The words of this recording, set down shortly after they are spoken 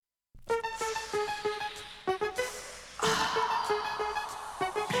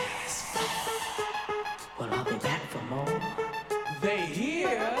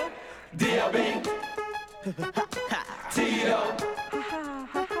LB, Tito,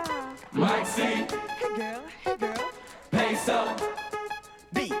 Mike C, Hey girl, Peso,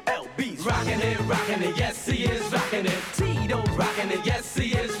 BLB's rocking it, yes he is rocking it. Tito's Rocking it, yes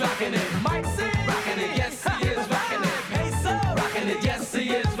he is rocking it. Mike C. Rocking it, yes he is rocking it. Peso. Rocking it, yes he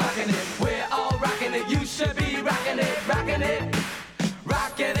is rocking it. We're all rocking it, you should be rocking it, rocking it,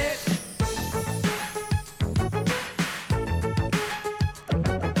 rocking it.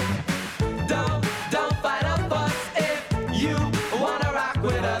 Don't fight a fuss if you wanna rock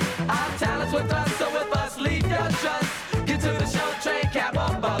with us. Our talents with us, so with us, leave your trust. Get to the show, train, cap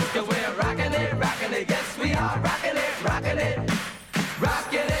on bus, cause we're rocking it, yes we are rocking it, rocking it,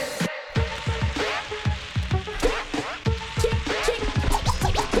 rocking it.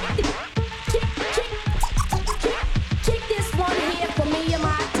 Kick this one here for me and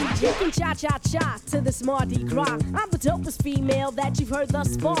my DJ. You can cha-cha-cha to this Mardi Gras. I'm the dopest female that you've heard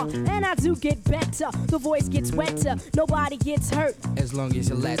thus far, and I do get better. The voice gets wetter, nobody gets hurt. As long as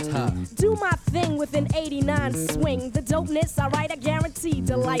you let her Do my thing with an 89 swing. The dopeness, alright, I guarantee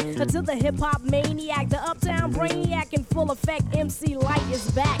delight. Until the hip-hop maniac, the uptown brainiac in full effect, MC Light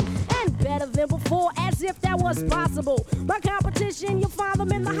is back. And better than before, as if that was possible. My competition, you'll find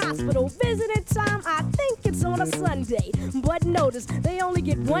them in the hospital. Visiting time, I think it's on a Sunday. But notice, they only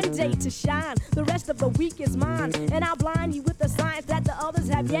get one day to shine. The rest of the week is mine. And I'll blind you with the science that the others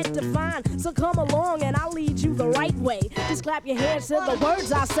have yet to find. So come along and I'll lead you the right way. Just clap your hands to the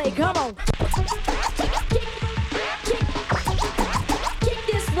words I say, come on. Kick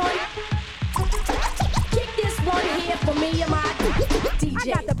this one. Kick this one here for me and my DJ. I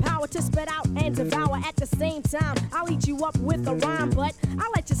got the power to spit out and devour at the same time. I'll eat you up with a rhyme, but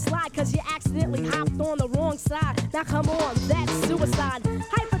I'll let you slide cause you accidentally hopped on the wrong side. Now come on, that's suicide.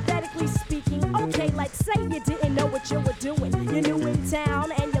 Hypothetically speaking, okay, like say you didn't know what you were doing. You're new in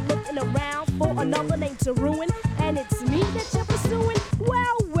town and you're looking around for another name to ruin. And it's me that you're pursuing?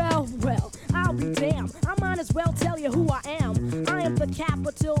 Well, I'll be damned. I might as well tell you who I am. I am the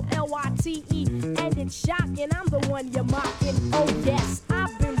capital L-Y-T-E, and it's shocking, I'm the one you're mocking. Oh yes,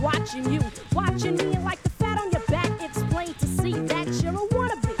 I've been watching you, watching me, and like the fat on your back, it's plain to see that you're a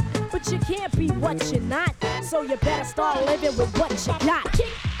wannabe. But you can't be what you're not, so you better start living with what you got.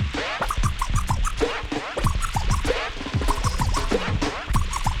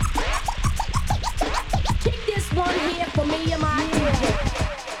 Kick this one here for me and my DJ.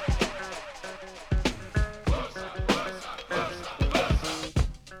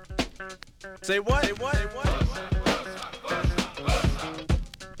 Say what?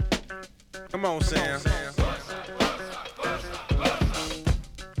 Come on, Sam.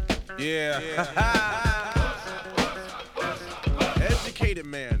 Yeah. Educated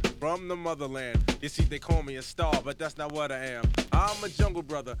man from the motherland. You see, they call me a star, but that's not what I am. I'm a jungle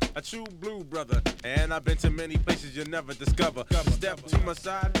brother, a true blue brother, and I've been to many places you'll never discover. Step to my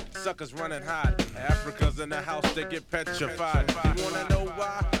side, suckers run and hide. Africa's in the house, they get petrified. You wanna know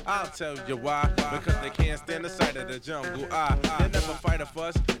why? I'll tell you why. Because they can't stand the sight of the jungle. They never fight a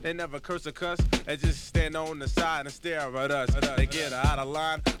fuss, they never curse or cuss. They just stand on the side and stare at us. They get out of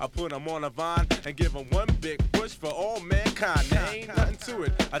line, I put them on a vine and give them one big push for all mankind. There ain't nothing to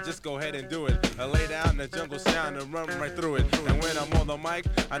it, I just go ahead and do it. I lay down the jungle sound and run right through it. And when I'm on the mic,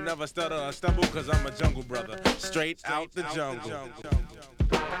 I never stutter or stumble, cause I'm a jungle brother, straight out the jungle.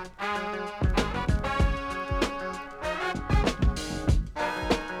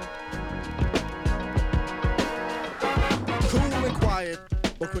 Cool and quiet,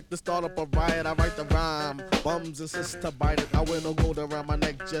 but quick to start up a riot. I write the rhyme, bums insist to bite it. I wear no gold around my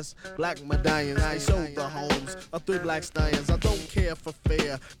neck, just black medallions. I show the homes of 3 black stallions. I don't care for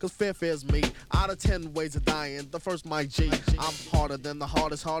fair, cause fair's me. Out of 10 ways of dying, the first my G. I'm harder than the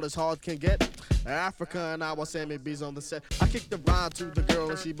hardest, hard as hard can get. Africa and I was Sammy B's on the set. I kicked the rhyme to the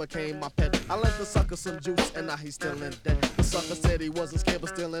girl and she became my pet. I lent the sucker some juice and now he's still in debt. The sucker said he wasn't scared but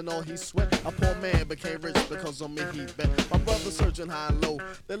still in all he sweat. A poor man became rich because on me he bet. My brother's searching high and low,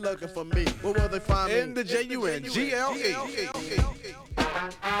 they're looking for me. Where will they find me? In the Jungle.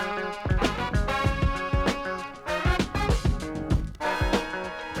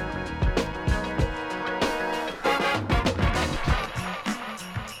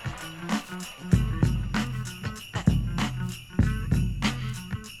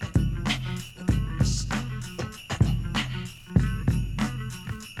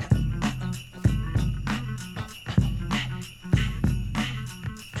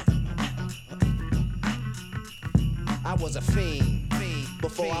 I was a fiend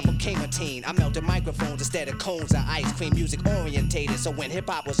Before I became a teen, I melted microphones instead of cones of ice cream. Music orientated, so when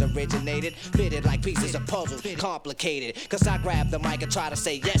hip-hop was originated, fitted like pieces of puzzles, complicated. Cause I grab the mic and try to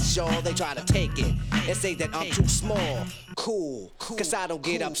say yes, y'all, they try to take it and say that I'm too small. Cool, cause I don't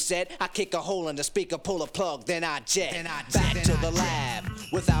get upset. I kick a hole in the speaker, pull a plug, then I jet back to the lab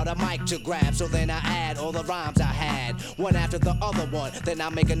without a mic to grab. So then I add all the rhymes I had, one after the other one. Then I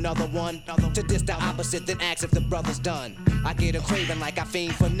make another one to diss the opposite, then ask if the brother's done. I get a craving like I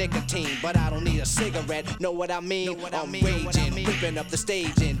fiend for nicotine, but I don't need a cigarette. Know what I mean? I'm raging, ripping up the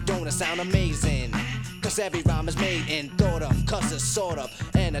stage, and don't it sound amazing? Cause every rhyme is made and thought of, cause it's sort of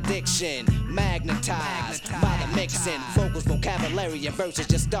an addiction, magnetized by the mixing. Vocals, vocabulary, and verses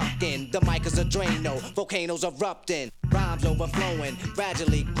just stuck in. The mic is a Drano, volcanoes erupting, rhymes overflowing,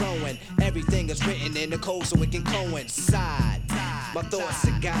 gradually growing. Everything is written in the code so it can coincide. My thoughts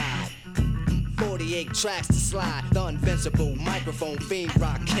to God. 48 tracks to slide, the invincible microphone fiend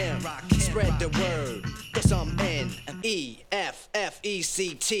rock him. Spread the word, cause I'm N-E-F-F-E-C-T,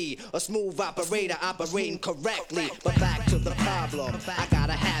 a smooth operator operating correctly. But back to the problem, I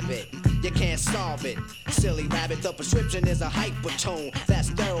got a habit, you can't solve it. Silly rabbit, the prescription is a hypertone. That's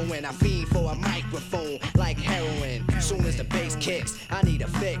heroin, I fiend for a microphone like heroin. Soon as the bass kicks, I need a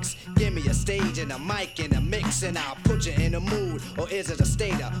fix. Give me a stage and a mic and a mix, and I'll put you in a mood. Or is it a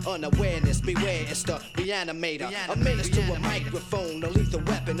state of unawareness? Beware, it's the reanimator. A menace to a microphone, a lethal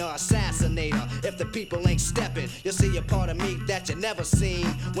weapon or assassinator. If the people ain't stepping, you'll see a part of me that you never seen.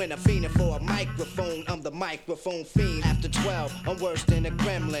 When I'm fiending for a microphone, I'm the microphone fiend. After 12, I'm worse than a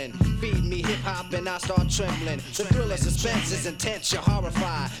gremlin. Feed me hip-hop and I start trembling. The thrill of suspense is intense, you're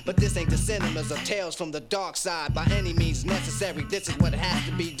horrified. But this ain't the cinemas or tales from the dark side. By any means necessary, this is what has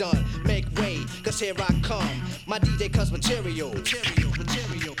to be done. Make way, cause here I come. My DJ cuts material.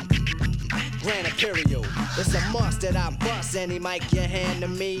 Grand Imperial. It's a must that I bust any mic you hand to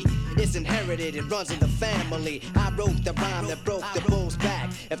me. It's inherited, it runs in the family. I wrote the rhyme that broke the bull's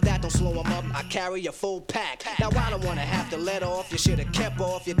back. If that don't slow him up, I carry a full pack. Now I don't wanna have to let off. You should've kept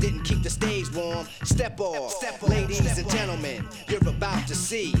off, you didn't keep the stage warm. Step off, ladies and gentlemen, you're about to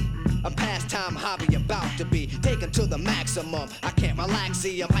see a pastime hobby about to be taken to the maximum. I can't relax,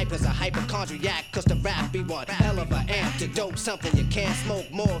 see I'm hype as a hypochondriac, cause the rap be one hell of an antidote. Something you can't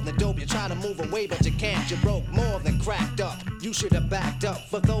smoke more than dope. You try to move away but you can't, you broke more than cracked up. You should have backed up.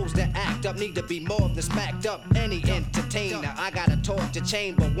 For those that act up need to be more than smacked up. Any entertainer, I got a torch to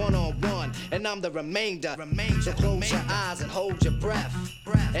chamber one-on-one, and I'm the remainder. So close your eyes and hold your breath,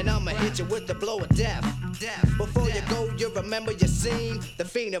 and I'ma hit you with the blow of death. Before you go, you remember your scene. The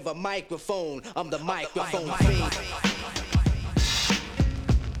fiend of a microphone, I'm the microphone fiend.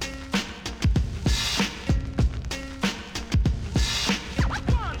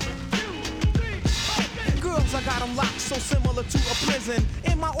 I got them locked so similar to a prison.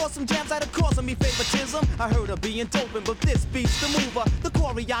 In my awesome jams that are causing me favoritism. I heard of being doping, but this beats the mover. The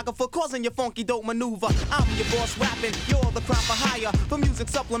choreographer causing your funky dope maneuver. I'm your boss rapping, you're the crop for hire. For music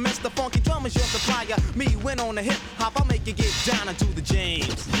supplements, the funky drum is your supplier. Me win on the hip hop, I'll make you get down and do the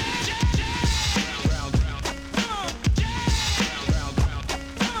James.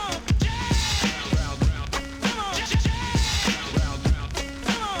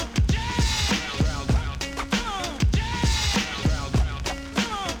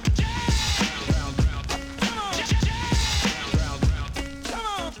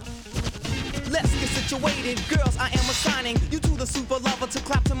 Girls, I am assigning you to the super lover to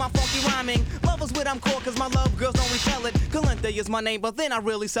clap to my funky rhyming. Lovers with I'm caught cause my love girls don't repel it. Galente is my name, but then I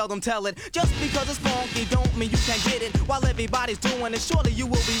really seldom tell it. Just because it's funky don't mean you can't get it. While everybody's doing it, surely you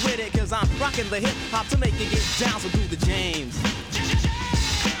will be with it. Cause I'm rocking the hip hop to make you get down, so do the James.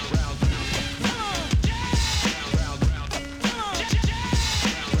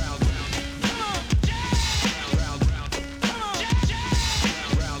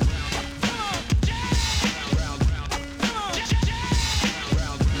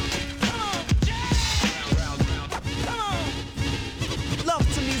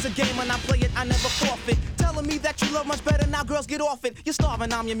 Game when I play it, I never forfeit. Telling me that you love much better, now girls get off it. You're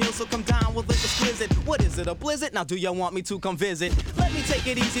starving, I'm your meal, so come down with it exquisite. What is it, a blizzard? Now do you want me to come visit? Let me take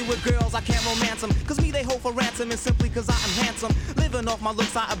it easy with girls, I can't romance them. Cause me they hold for ransom, and simply cause I am handsome. Living off my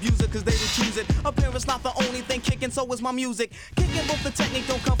looks, I abuse it cause they will choose it. Appearance not the only thing kicking, so is my music. Kicking both the technique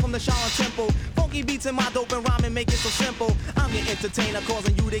don't come from the Shaolin Temple. Funky beats in my dope and rhyming make it so simple. I'm your entertainer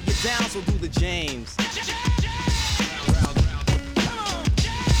causing you to get down, so do the James.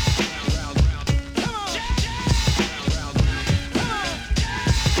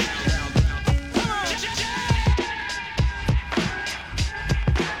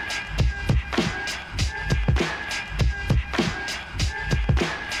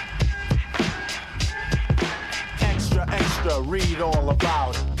 extra, read all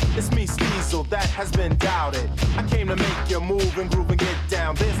about it. It's me, Steezel, that has been doubted. I came to make you move and groove and get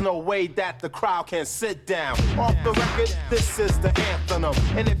down. There's no way that the crowd can sit down. Off the record, this is the anthem.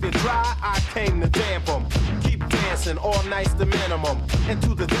 And if you're dry, I came to damp 'em. Keep dancing, all night's the minimum. And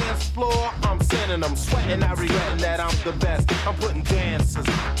to the dance floor, I'm sending them. Sweating, not regretting that I'm the best. I'm putting dancers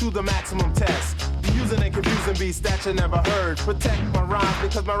to the maximum test. Using and confusing beats that you never heard. Protect my rhymes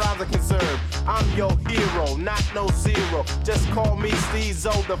because my rhymes are conserved. I'm your hero, not no zero. Just call me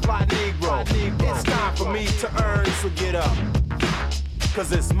Steezo, the fly Negro. It's time for me to earn, so get up.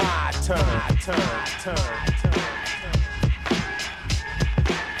 Cause it's my turn.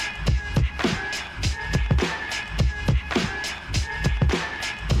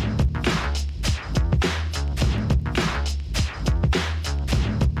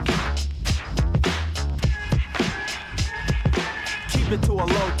 It to a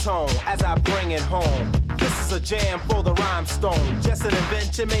low tone as I bring it home. This is a jam for the rhymestone. Just an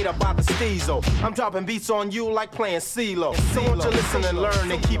invention made up by the Steezel. I'm dropping beats on you like playing CeeLo. So won't you listen and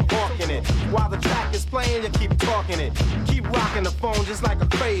learn and keep walking it. While the track is playing, you keep talking it. Keep rocking the phone just like a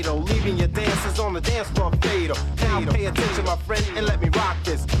cradle, leaving your dancers on the dance floor fatal. Now pay attention, my friend, and let me rock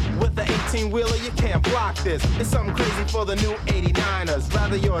this. With the 18-wheeler, you can't block this. It's something crazy for the new 89ers.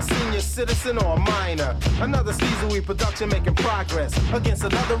 Rather you're a senior citizen or a minor. Another Steezel production making progress. Against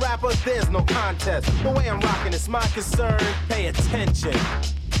another rapper, there's no contest. The way I'm rocking is my concern. Pay attention,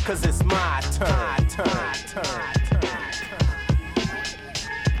 cause it's my turn.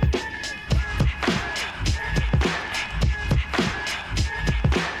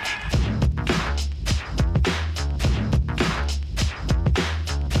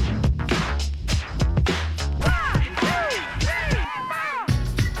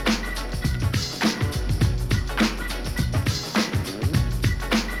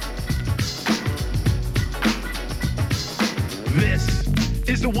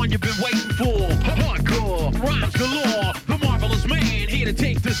 The one you've been waiting for. Hardcore, rhymes galore. The marvelous man here to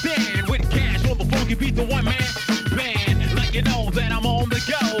take the stand with cash on the funky beat, the one man band. Like you know that I'm on the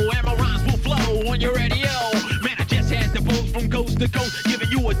go and my rhymes will flow on your radio. Man, I just had the boast from coast to coast, giving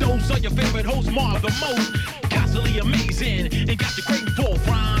you a dose of your favorite host, Marv the most. Constantly amazing and got you craving for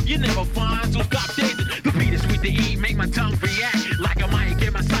rhyme you never find, so stop dancing. The beat is sweet to eat, make my tongue react like a mic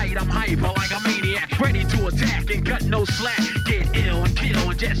in my sight. I'm hyper like a maniac, ready to attack and cut no slack. Get ill and kill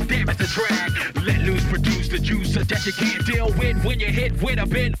and just damage the track. Let loose, produce the juice that you can't deal with when you hit with a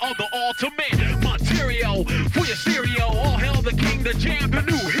bit of the ultimate material for your stereo. All hail the king, the jam, the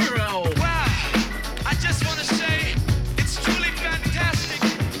new hero. Wow, I just want to say it's truly fantastic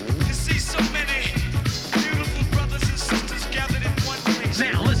to see so many beautiful brothers and sisters gathered in one place.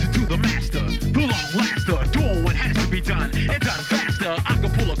 Now listen to the master, the long laster, doing what has to be done and done faster. I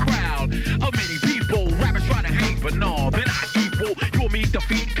can pull a crowd of many people. Rappers try to hang, but no, they're not equal. You'll meet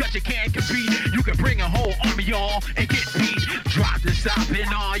defeat, cause you can't compete. You can bring a whole army, y'all, and get beat. Drop the stop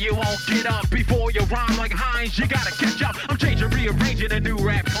and all, you won't get up before you rhyme like Hines. You gotta catch up. I'm changing, rearranging a new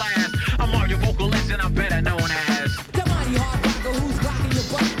rap class. I'm all your vocalist and I'm better known as the mighty hard rocker who's rocking your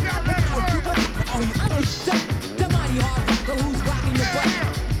butt. Oh, you understand? The mighty hard rocker who's rocking your butt.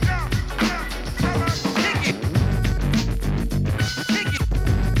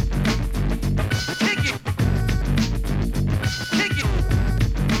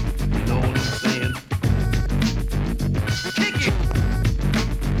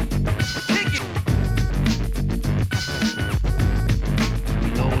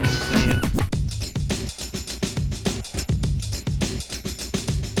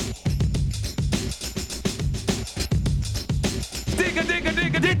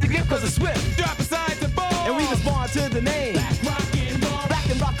 Cause it's swift, drop aside the ball, and we respond to the name. Back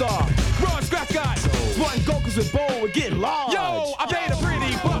and rock off. Raw and scratch guys. Sporting Gokus with bowl, we're getting large. Yo, I paid a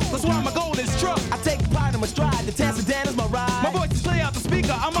pretty buck, that's why my gold is truck. I take pride in my stride, the Taz sedan is my ride. My voice is clear out the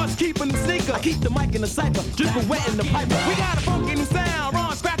speaker, I must keep in the sneaker. I keep the mic in the cipher, dripping wet in the piper. We got a funky new sound, Raw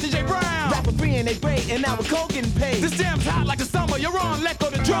and scratch and J Brown. Rapper free and they great, and now we're cold getting paid. This jam's hot like the summer, you're on Let Go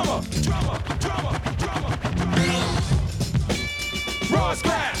the drummer. Raw and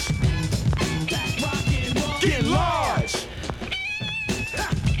scratch. Getting large.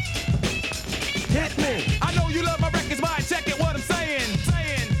 Hit me. I know you love my records, but check it what I'm saying.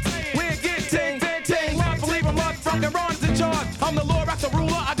 We're getting ting. Rock, believe I'm motherfucking Ron's in charge. I'm the Lord, rock the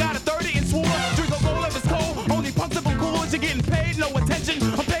ruler. I got a 30 and swore. Drink a roll if it's cold. Only punks if I'm cool. You're getting paid, no attention.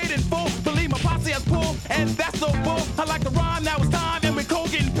 I'm paid in full. Believe my posse has pull, and that's so full. I like to rhyme, now it's time, and we're cold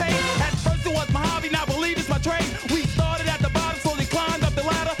getting paid. At first it was my hobby, now believe it's my trade. We started at the bottom, slowly climbed up the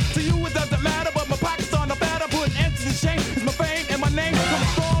ladder.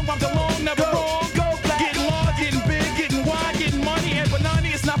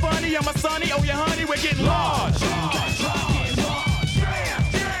 getting large.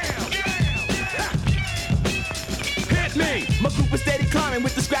 Hit me. My group is steady climbing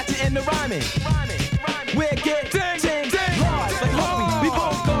with the scratching and the rhyming. We're getting large like Hungry. We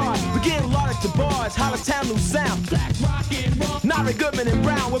both guard. We getting large at the bars. Holla town new sound. Black rockin' roll. Nari Goodman and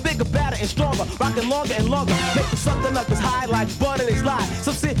Brown. We're bigger, badder, and stronger. Rockin' longer and longer. Making something up as high like butter they slide.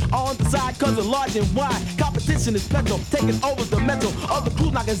 Some sit on the side cause they're large and wide. Competition is petrol. Taking over the mental. Other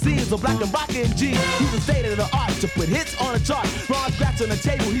crews knocking Z's or black and rockin' G's. Using state of the art to put hits on the chart. Ron scratch on the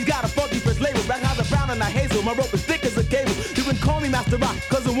table. He's got a funky first label. Black House of Brown and I Hazel. My rope is thick as a cable. You can call me Master Rock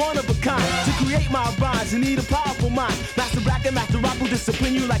cause I'm one of a kind. To create my rhymes you need a powerful mind. Master Black and Master Rock will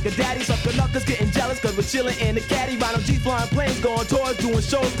discipline you like a daddy. Sucker knuckers getting jealous cause we're chillin' in the caddy. Rhino G flying planes, going tours, doing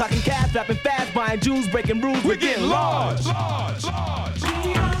shows, talking cash, rapping fast, buying jewels, breaking rules. We're getting large.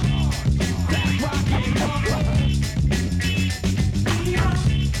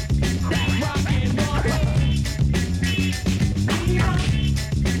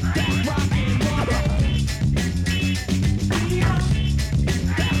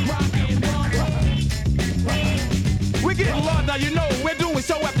 We're getting large now, you know. We're doing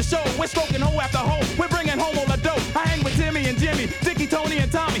show after show. We're stroking hole after hole. We're bringing home all the dough. I hang with Timmy and Jimmy, Dickie, Tony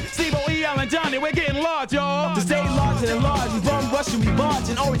and Tommy, Steve, E.L. and Johnny. We're getting large, y'all. To stay larger and large, we bum rushing, we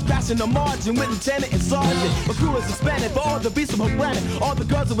marching, always crashing the margin with lieutenant and sergeant. My crew is expanding for all the beasts from her granite, all the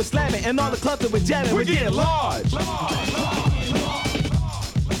girls that we're slamming, and all the clubs that we're jamming. We're getting large.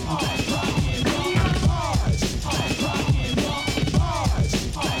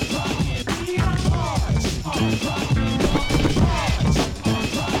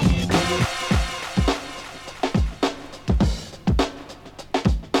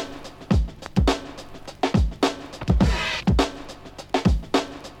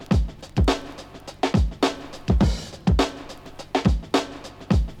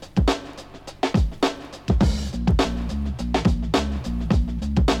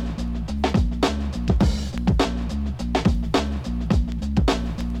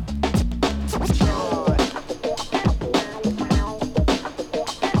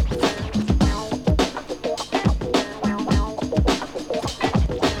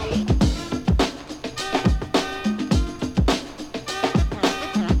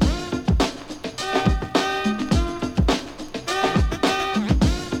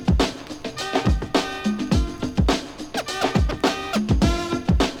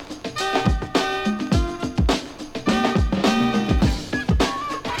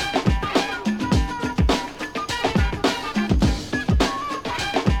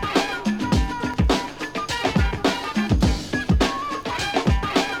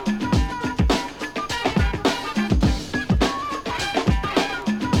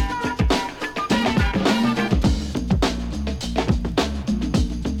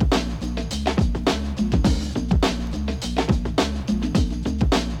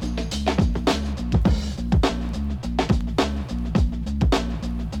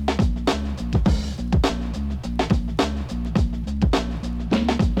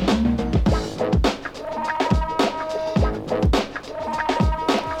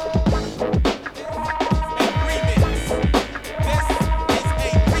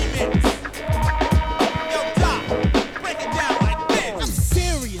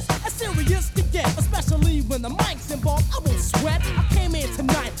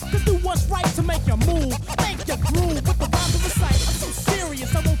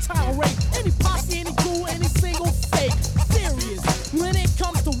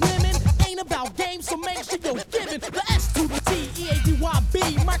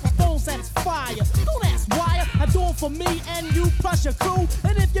 for me and you plus your crew.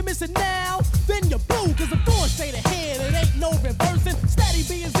 And if you miss it now, then you're blue. Cause I'm going straight ahead, it ain't no reversing. Steady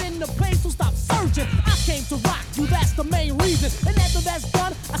B is in the place, so stop searching. I came to rock you, that's the main reason. And after that's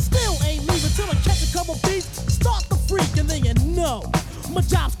done, I still ain't leaving till I catch a couple beats, start the freak, and then you know my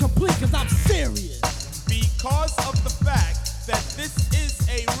job's complete cause I'm serious. Because of the fact that this is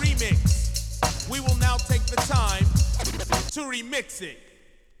a remix, we will now take the time to remix it.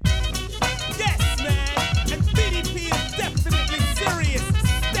 Yes, man, and BDP is definitely serious.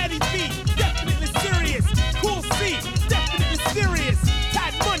 Steady B, definitely serious. Cool C, definitely serious.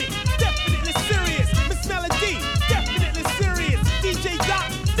 Tad Money, definitely serious. Miss Melody, definitely serious. DJ Doc,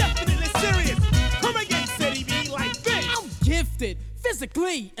 definitely serious. Come again, Steady B, like this. I'm gifted,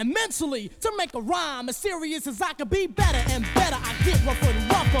 physically and mentally, to make a rhyme as serious as I could be. Better and better, I get rougher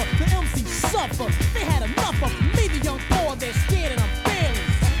and rougher. The MC suffer, they had enough of me. The young boy, they're scared and I'm fearless.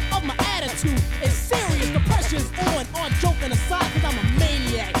 Of my attitude is serious, the pressure's on joking aside, cause I'm a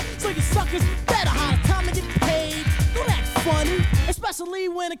maniac. So you suckers better hide time to get paid. Don't act funny, especially Especially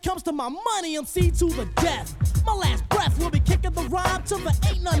when it comes to my money, MC to the death. My last breath will be kicking the rhyme till there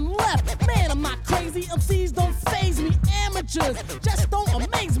ain't nothing left. Man, I'm not crazy, MCs don't faze me. Amateurs just don't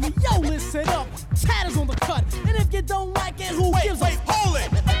amaze me. Yo, listen up, Tatters on the cut. And if you don't like it, who gives a... Wait, hold it!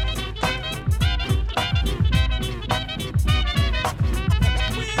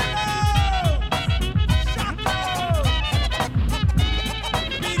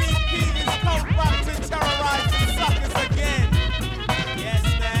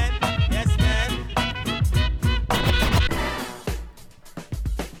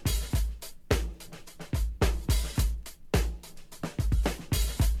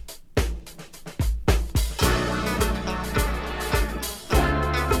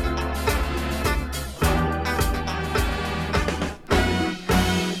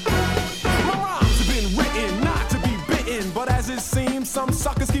 Some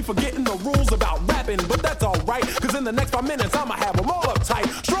suckers keep forgetting the rules about rapping, but that's alright, cause in the next 5 minutes I'ma have them all uptight.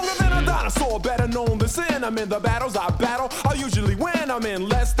 Stronger than a dinosaur, better known than sin. I'm in the battles I battle, I usually win. I'm in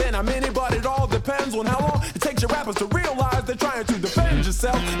less than a minute, but it all depends on how long it takes your rappers to realize they're trying to defend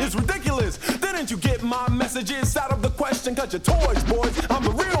yourself. It's ridiculous, didn't you get my messages out of the question? Cut your toys, boys, I'm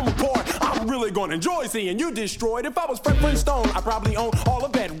the real McCoy. I'm really gonna enjoy seeing you destroyed. If I was Fred Flintstone, I'd probably own all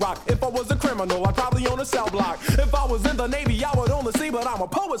of Bedrock. If I was a criminal, I'd probably own a cell block. If I was in the Navy, I would own the sea, but I'm a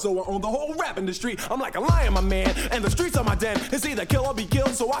poet, so I own the whole rap industry. I'm like a lion, my man, and the streets are my den. It's either kill or be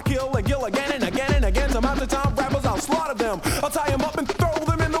killed, so I kill and kill again and again and again. Time after time, rappers, I'll slaughter them. I'll tie them up and throw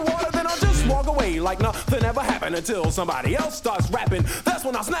them in the water, then I'll just walk away like nothing ever happened until somebody else starts rapping. That's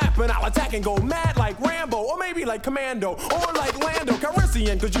when I'll snap and I'll attack and go mad like Rambo, or maybe like Commando, or like Lando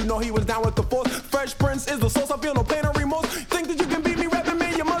Calrissian, cause you know he was down with the force. Fresh Prince is the source, I feel no pain or remorse. Think that you can beat me rapping,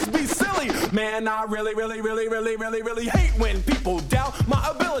 man, you must be silly. Man, I really hate when people doubt my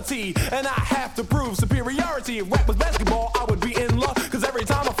ability, and I have to prove superiority. If rap was basketball, I would be in luck, cause every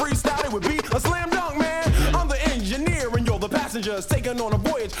time I freestyle, it would be a slam dunk, man. I'm the engineer and you're the passengers taking on a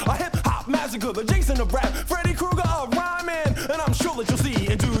voyage, a hip-hop massacre, the Jason of rap, Freddy Krueger of rhyming. And I'm sure that you'll see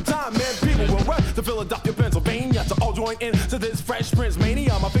in due time, man, people will run to Philadelphia, Pennsylvania to all join in to this Fresh Prince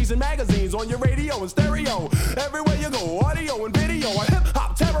mania. My face in magazines, on your radio and stereo, everywhere you go, audio and video. A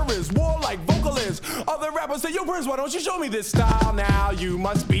hip-hop terrorist, warlike vocalist. Other rappers say, yo Prince, why don't you show me this style? Now you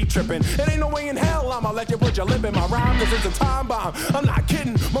must be tripping. It ain't no way in hell I'ma let you put your lip in my rhyme, cause it's a time bomb. I'm not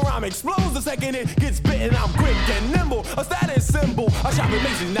kidding, my rhyme explodes the second it gets bitten. I'm quick and nimble, a status symbol. I shop at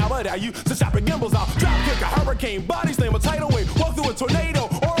Macy's now, but I used to shop at Gimbals. I'll drop kick a hurricane, body slam a tidal wave, walk through a tornado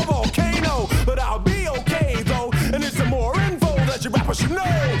or a volcano. But I'll be okay though, and it's some more info that your rappers should know.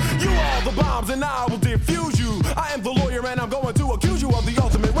 You are the bombs and I will defuse you. I am the lawyer and I'm going to accuse you of the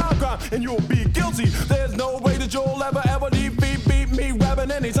ultimate rhyme crime, and you'll be guilty. There's no way that you'll ever defeat me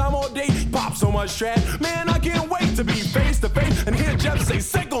rapping anytime or day. Pop so much trash, man, I can't wait to be face to face and hear Jeff say,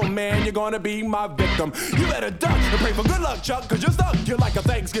 sickle, man, you're gonna be my victim. You better duck and pray for good luck, Chuck, cause you're stuck. You're like a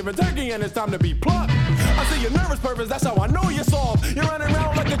Thanksgiving turkey and it's time to be plucked. I see your nervous purpose, that's how I know you're soft. You're running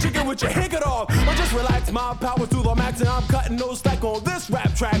around like a chicken with your hicket off. But just relax, my power's to the max and I'm cutting no slack on this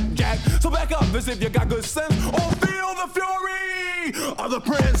rap track, Jack. So back up as if you got good sense, or feel the fury of the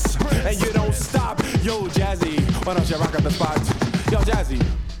Prince. And you don't stop, yo Jazzy, why don't you rock up the spot? Yo Jazzy,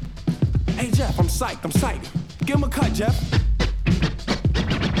 hey Jeff, I'm psyched. Give him a cut, Jeff.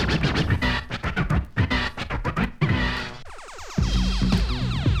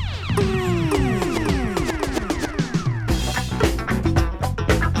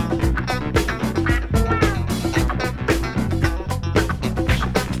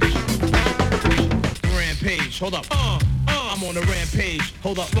 Rampage, hold up. I'm on the rampage.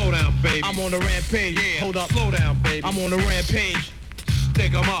 Hold up, slow down, baby. I'm on the rampage. Yeah. Hold up, slow down, baby. I'm on the rampage.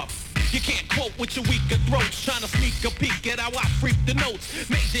 Dig 'em up. You can't quote with your weaker throats, trying to sneak a peek at how I freak the notes.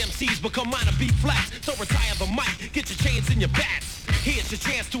 Make the MCs become minor beat flats, so retire the mic, get your chains in your bats. Here's your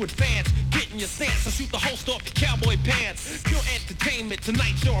chance to advance, get in your stance and shoot the host off your cowboy pants. Pure entertainment,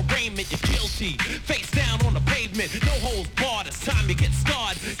 tonight's your arraignment, you're guilty. Face down on the pavement, no holds barred, it's time you get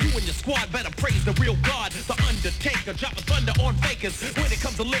started. You and your squad better praise the real God, the Undertaker, dropping thunder on fakers. When it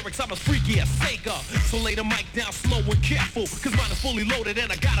comes to lyrics, I'm as freaky as Sega. So lay the mic down slow and careful, cause mine is fully loaded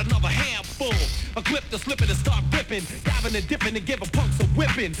and I got another handful. A clip to slip it and start ripping, diving and dipping and give a punks a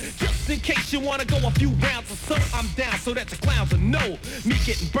whipping. Just in case you wanna go a few rounds or so, I'm down so that the clowns will know. Me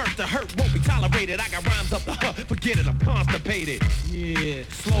getting burnt to hurt won't be tolerated. I got rhymes up the forget it, I'm constipated. Yeah,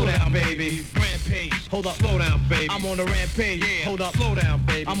 slow down, baby. Rampage, hold up, slow down, baby. I'm on the rampage. Yeah, hold up, slow down,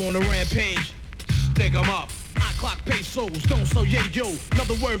 baby. I'm on the rampage. Dig 'em up. I clock pesos, don't so yeah yo.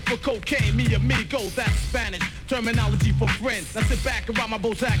 Another word for cocaine, me amigo, that's Spanish terminology for friends. I sit back around my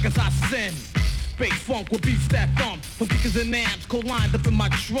Bozak as I sin. Bass funk with beats that thump. From kickers and amps, cold lined up in my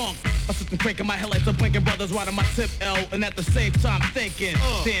trunk. My system cranking, my headlights are blinking, brothers riding my tip L, and at the same time thinking,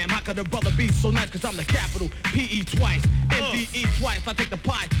 damn, how could a brother be so nice? Cause I'm the capital P-E twice, M-D-E twice. I take the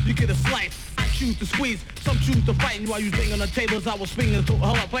pie, you get a slice. I choose to squeeze, some choose to fight. And while you bang on the tables, I was swinging.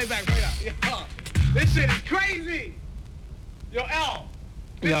 Hold up, play back. Yeah. This shit is crazy. Yo, L.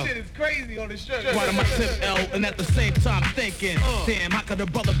 This shit is crazy on this shirt. Right on my tip L, and at the same time thinking, damn, how could a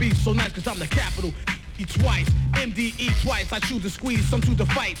brother be so nice? Cause I'm the capital E twice, M-D-E twice. I choose to squeeze, some choose to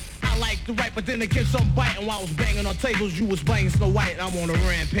fight. I like to write, but then again some bite. And while I was banging on tables, you was playing Snow White. I'm on a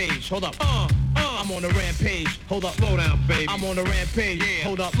rampage. Hold up. I'm on a rampage. Hold up. Slow down, baby. I'm on a rampage. Yeah.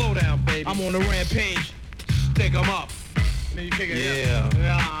 Hold up. Slow down, baby. I'm on a rampage. Think I'm up. Then you kick it.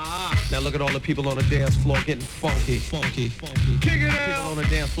 Yeah. Now look at all the people on the dance floor getting funky. Kick it out. People on the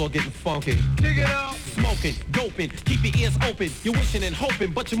dance floor getting funky. Kick it out. Smoking, doping, keep your ears open. You're wishing and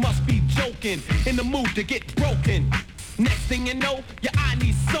hoping, but you must be joking. In the mood to get broken. Next thing you know, your eye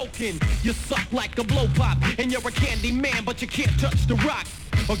needs soaking. You suck like a blow pop, and you're a candy man, but you can't touch the rock.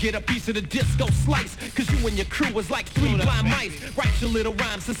 Or get a piece of the disco slice, cause you and your crew was like three blind mice. Write your little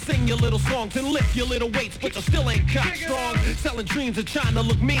rhymes and sing your little songs and lift your little weights, but you still ain't cock strong. Selling dreams and trying to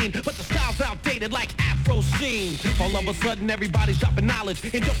look mean, but the style's outdated like Afro Sheen. All of a sudden everybody's dropping knowledge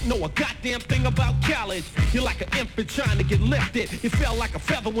and don't know a goddamn thing about college. You're like an infant trying to get lifted. You fell like a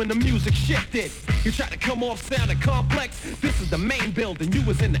feather when the music shifted. You try to come off sounding complex. This is the main building, you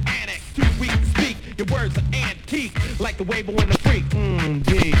was in the annex. Too weak to speak, your words are antique, like the wave when the freak.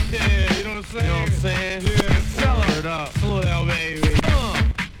 Yeah, you know what I'm saying? You know what I'm saying? Yeah, Sell it up. Slow down, baby.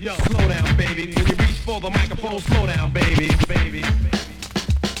 Yo, slow down, baby. When you reach for the microphone, slow down, baby.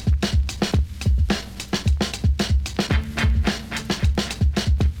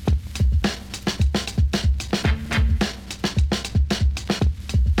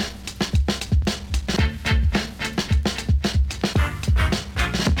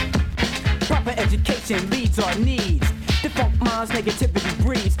 Proper education leads our needs. The funk minds, negativity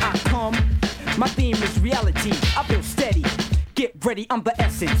breeds. I come, my theme is reality. I feel steady, get ready, I'm the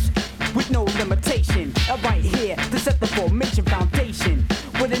essence. With no limitation, right here to set the formation foundation.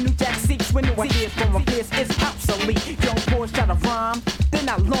 With a new jack seeks, when new ideas from my peers is obsolete. Young boys try to rhyme, they're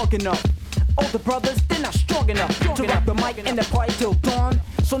not long enough. Older brothers, they're not strong enough to rock the mic and the party till dawn.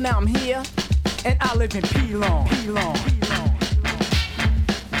 So now I'm here, and I live in P-Long.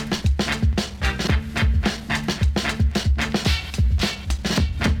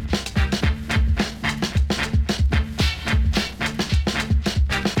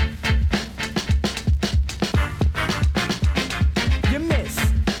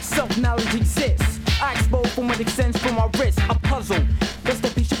 Knowledge exists. I expose from what extends from my wrist. A puzzle that's the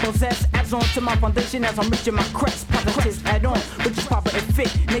piece you possess. Adds on to my foundation as I'm reaching my crest. Positives add on, which is proper and fit.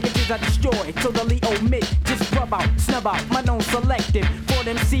 Negatives I destroy, totally omit. Just rub out, snub out, my known selective. For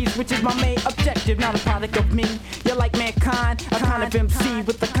them C's, which is my main objective. Not a product of me. You're like mankind, a kind of MC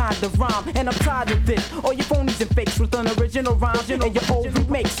with a kind of rhyme. And I'm tired of this. All your phonies and fakes with an original rhyme and your old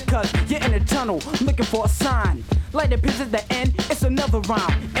remakes. Cause you're in a tunnel looking for a sign. Like the pins at the end, it's another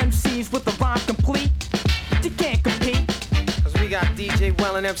rhyme. MCs with the rhyme complete, you can't compete. Cause we got DJ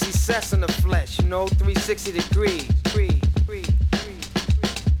Well and MC Sess in the flesh, you know, 360 degrees.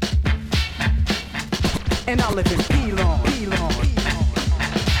 And I live in P-Long.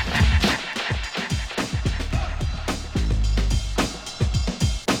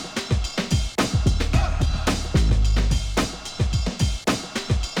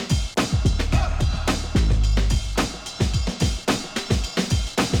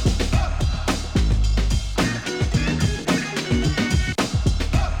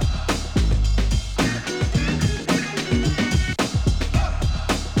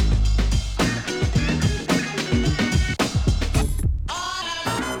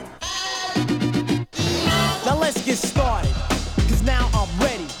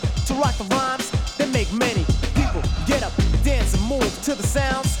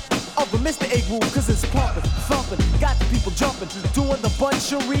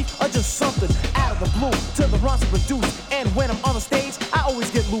 Or just something out of the blue to the rhymes to produce. And when I'm on the stage, I always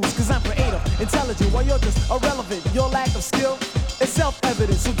get loose. Cause I'm creative, intelligent, while you're just irrelevant. Your lack of skill is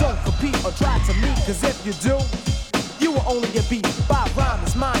self-evident. So don't compete or try to meet. Cause if you do, you will only get beat by rhyme.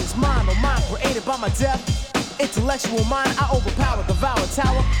 Is mine, or mine created by my deaf intellectual mind. I overpower, devour,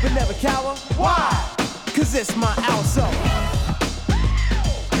 tower, but never cower. Why? Cause it's my hour, so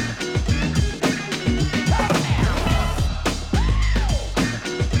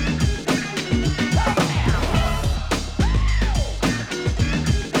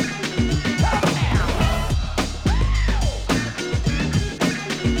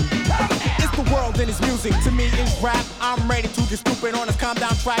world and its music to me is rap. I'm ready to get stupid on this calm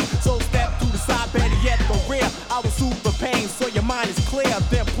down track. So step to the side, better yet the rear. I will soothe the pain so your mind is clear.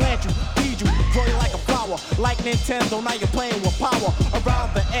 Then plant you, feed you, grow you like a flower. Like Nintendo, now you're playing with power.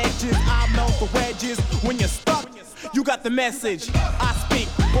 Around the edges, I melt the wedges. When you're stuck, you got the message. I speak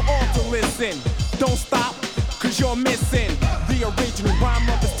for all to listen. Don't stop, cause you're missing the original rhyme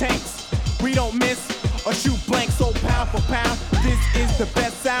of the tanks. We don't miss or shoot blank, so pound for pound, this is the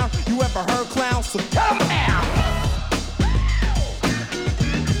best sound you ever heard, clown, so come out.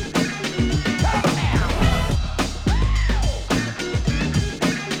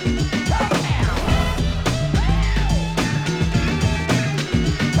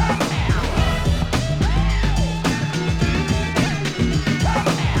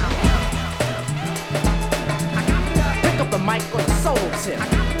 Pick up the mic on a solo tip.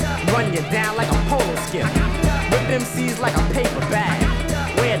 Run you down like a polo skip. Whip MCs like a paper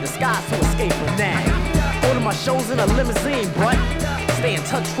bag. Wear a disguise to escape a nag. Order my shows in a limousine, but stay in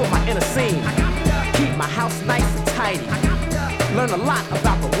touch with my inner scene. Keep my house nice and tidy. Learn a lot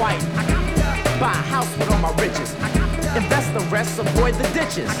about the white. Buy a house with all my riches. Invest the rest, avoid the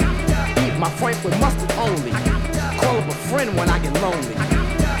ditches. Eat my frank with mustard only. Call up a friend when I get lonely.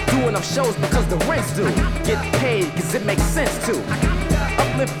 Do enough shows because the rent's due. Get paid cause it makes sense to.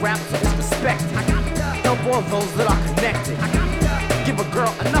 Uplift rap so it's respected. Help all those that are connected. Give a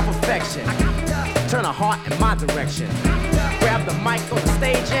girl enough affection. Turn her heart in my direction. Grab the mic on the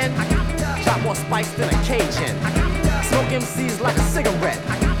stage and drop more spikes than a Cajun. Smoke MCs like a cigarette.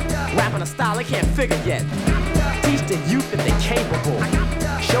 Rapping a style they can't figure yet. Teach the youth that they're capable.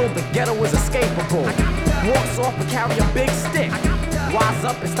 Show the ghetto is escapable. Walks off and carry a big stick. Wise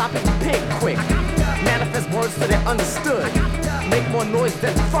up and stop eating pig quick. Manifest words so they're understood. Make more noise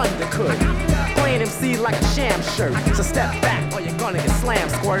than thunder could. Playing MC like a sham shirt. So step back or you're gonna get slam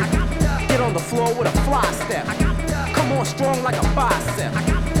squirt. Get on the floor with a fly step. Come on strong like a bicep.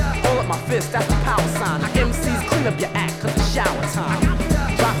 Hold up my fist, that's a power sign. The MCs clean up your act cause it's shower time.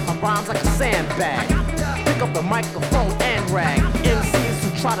 Drop my rhymes like a sandbag. Pick up the microphone and rag. MCs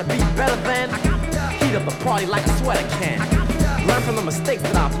who try to be better than heat up the party like a sweater can. Learn from the mistakes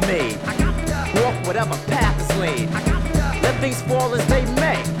that I've made. Walk whatever path is laid. Let things fall as they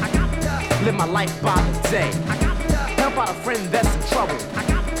may. Live my life by the day. Help out a friend that's in trouble.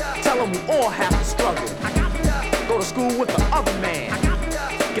 Tell him we all have to struggle. Go to school with the other man.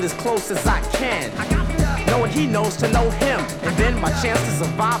 Get as close as I can. Know what he knows to know him. And then my chance to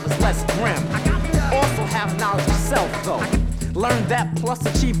survive is less grim. Also have knowledge of self though. Learn that plus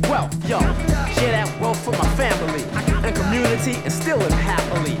achieve wealth, yo. Share that wealth with my family and community and still live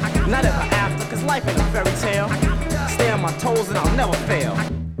happily. Not ever after, cause life ain't a fairy tale. Stay on my toes and I'll never fail.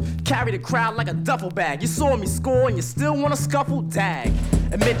 Carry the crowd like a duffel bag. You saw me score and you still wanna scuffle? Dag.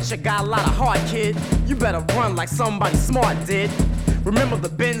 Admit you got a lot of heart, kid. You better run like somebody smart did. Remember the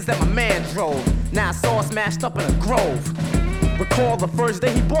Benz that my man drove. Now it's all smashed up in a grove. Recall the first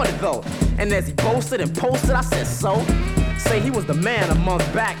day he bought it though. And as he boasted and posted, I said so. Say he was the man a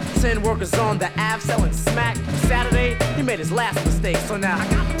month back. 10 workers on the Ave selling smack. Saturday, he made his last mistake. So now,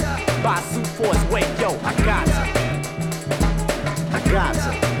 buy a suit for his weight. Yo, I got to. I got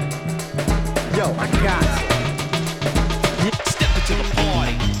to. Yo, I got to. Yeah. Stepped into the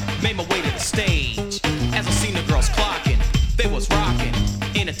party, made my way to the stage. As I seen the girls clocking, they was rocking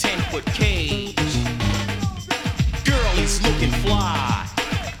in a 10-foot cage. Girlies looking fly.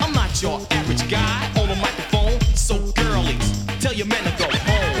 I'm not your average guy on the microphone. So girlies, tell your men to go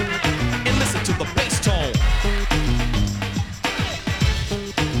home and listen to the bass tone.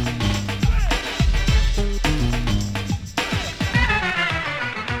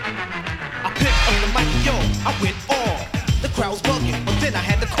 I picked up the mic, yo, I went on. The crowd was bugging, but then I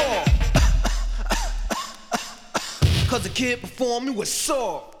had to call. Cause the kid before me was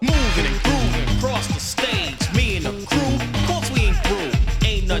sore. Moving and grooving across the stage. Me and the crew, of course we ain't through.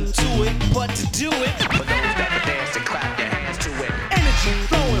 Ain't nothing to it but to do it. For those that can dance and clap their hands to it. Energy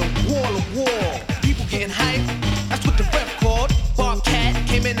flowing wall to wall. People getting hyped. That's what the rep called. Bobcat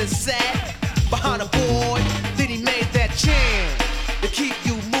came in and sat behind a board. Then he made that chant to keep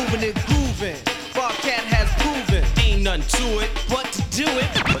you moving and grooving. Bobcat has proven ain't nothing to it but to do it.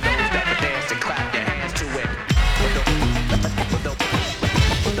 For those that can dance and clap their hands to it.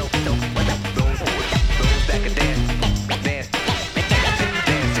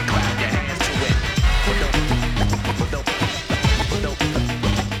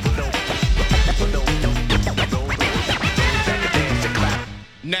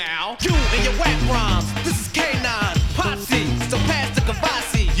 Now, you and your whack rhymes, this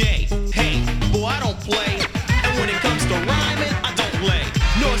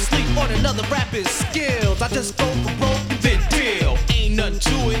on another rapper's skills. I just go for broke and then deal. Ain't nothing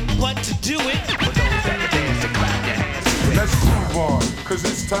to it but to do it. For those that can dance and clap their hands to it. Let's move on, cause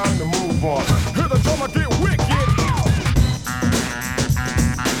it's time to move on. Hear the drummer get wicked.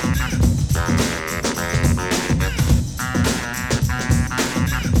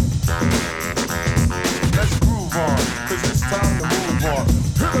 Let's groove on, cause it's time to move on.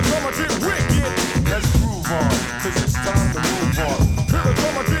 Hear the drummer get wicked. Let's groove on, cause it's time to move on. Hear the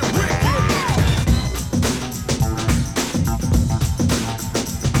drummer get wicked.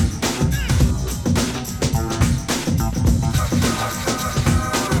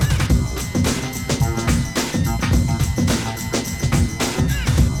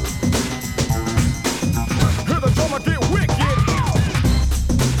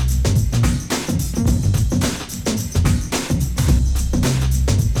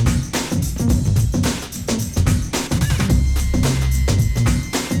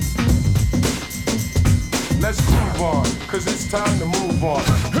 Cause it's time to move on.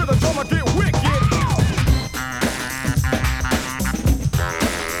 Hear the drummer get wicked.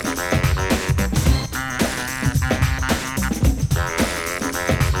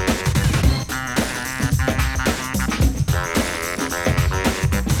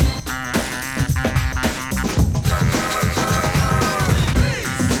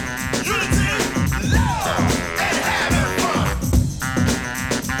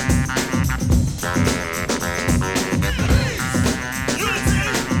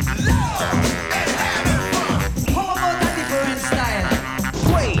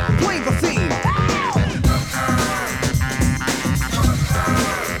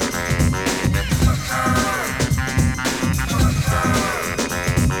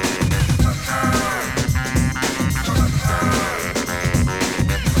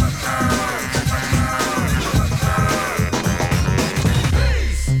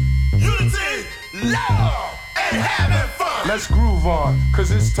 Let's groove on,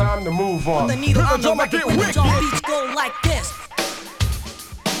 cause it's time to move on. The needle on the record when the drum beats go like this.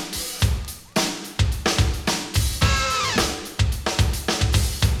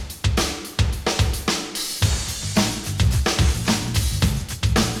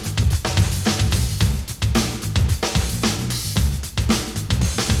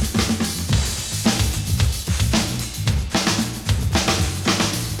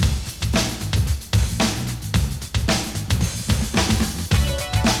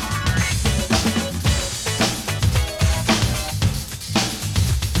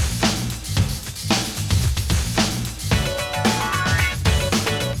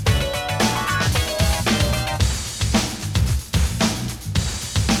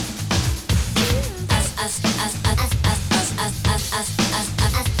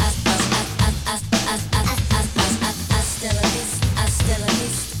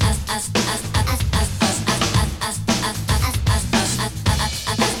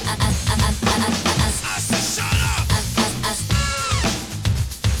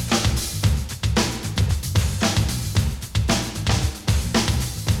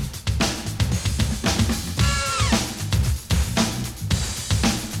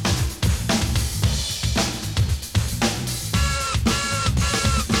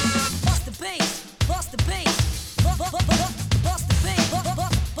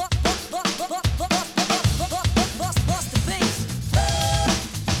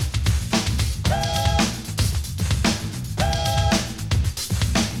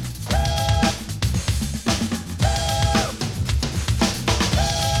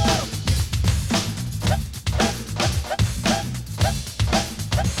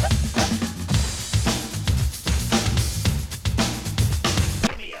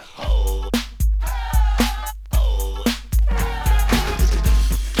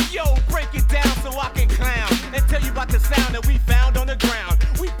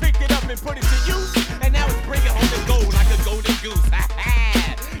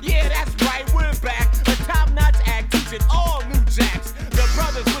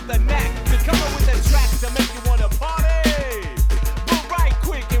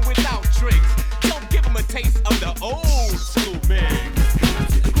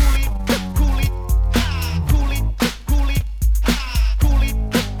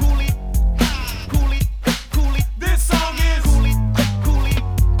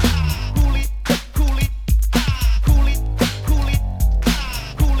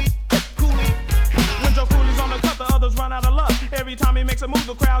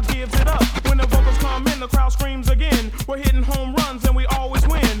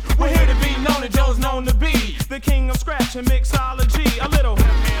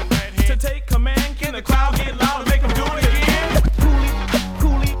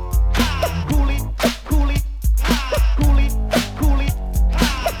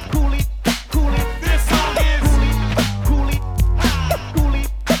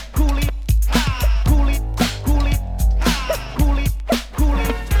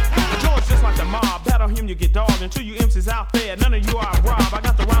 you get dogged. And to you MCs out there, none of you are robbed. I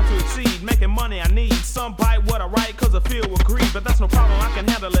got the rhyme to exceed, making money I need. Some bite what I write cause I feel with greed, but that's no problem, I can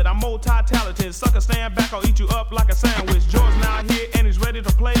handle it. I'm multi-talented, sucker stand back, I'll eat you up like a sandwich. George now here and he's ready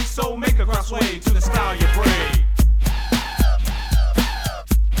to play, so make a crossway to the style you brave.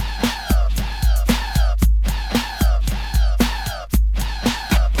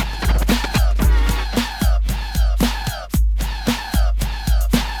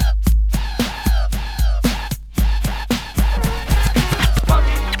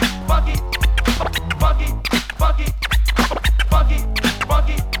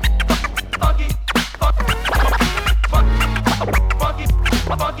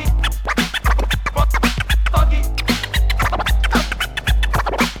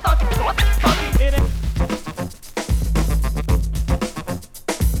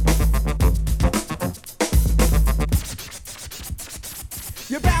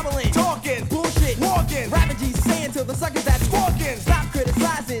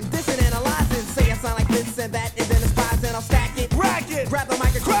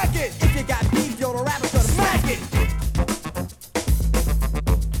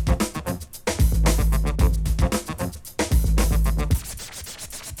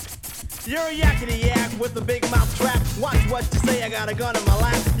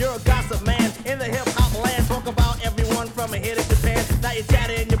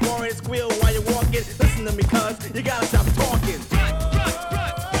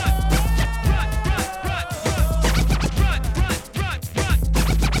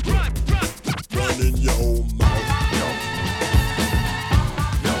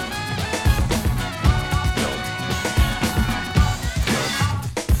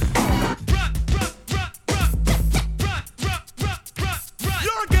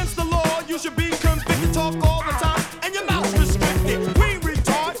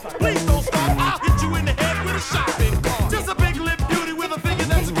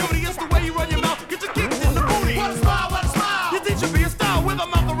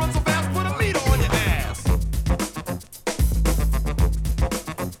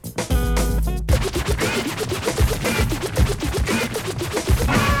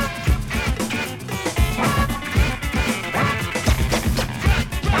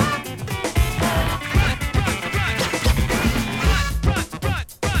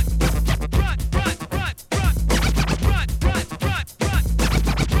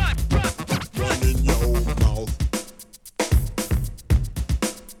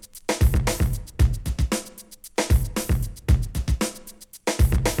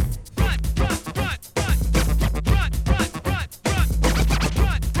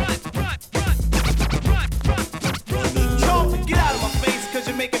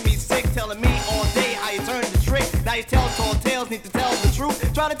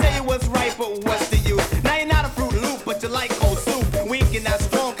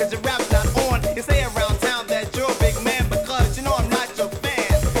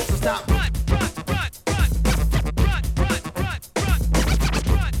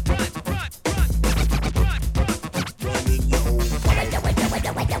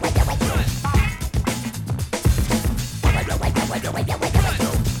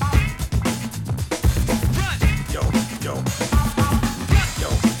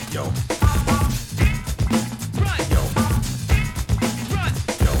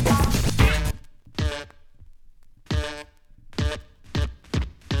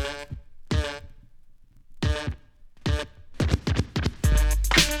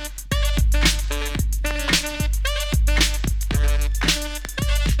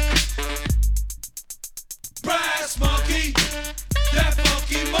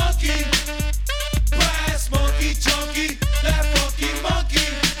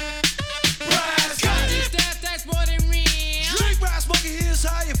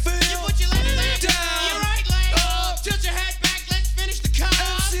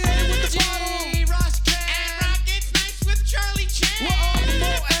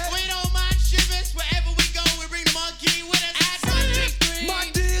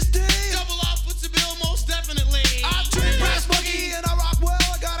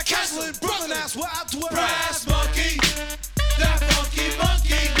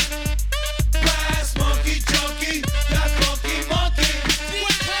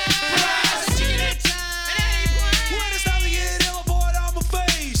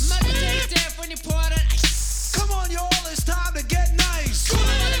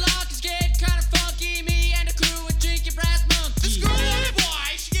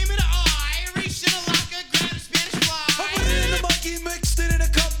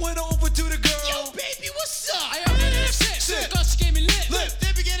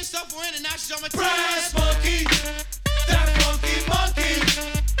 International.